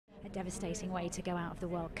devastating way to go out of the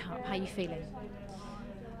World Cup. How are you feeling?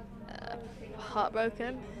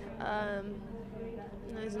 Heartbroken.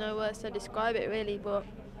 There's no words to describe it really, but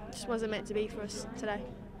it just wasn't meant to be for us today.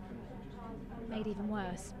 Made even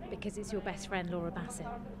worse because it's your best friend Laura Bassett.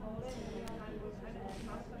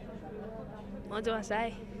 What do I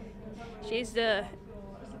say? She's a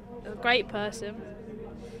great person,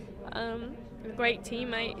 a great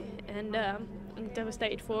teammate, and I'm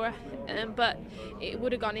devastated for her. But it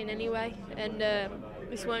would have gone in anyway, and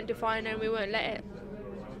this won't define her, and we won't let it.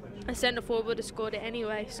 A centre forward would have scored it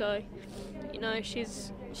anyway. So, you know,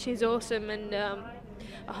 she's awesome, and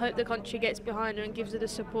I hope the country gets behind her and gives her the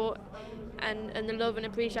support and the love and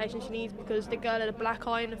appreciation she needs, because the girl had a black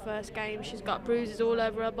eye in the first game. She's got bruises all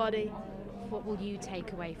over her body. What will you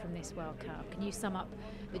take away from this World Cup? Can you sum up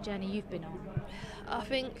the journey you've been on? I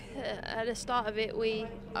think at the start of it,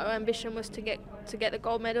 our ambition was to get the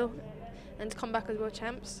gold medal and to come back as world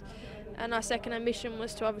champs. And our second ambition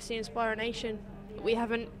was to obviously inspire a nation. We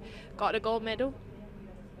haven't got a gold medal,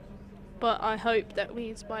 but I hope that we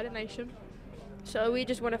inspire the nation. So we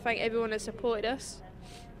just want to thank everyone that supported us,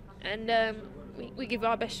 and we give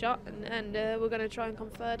our best shot, and we're going to try and come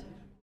third.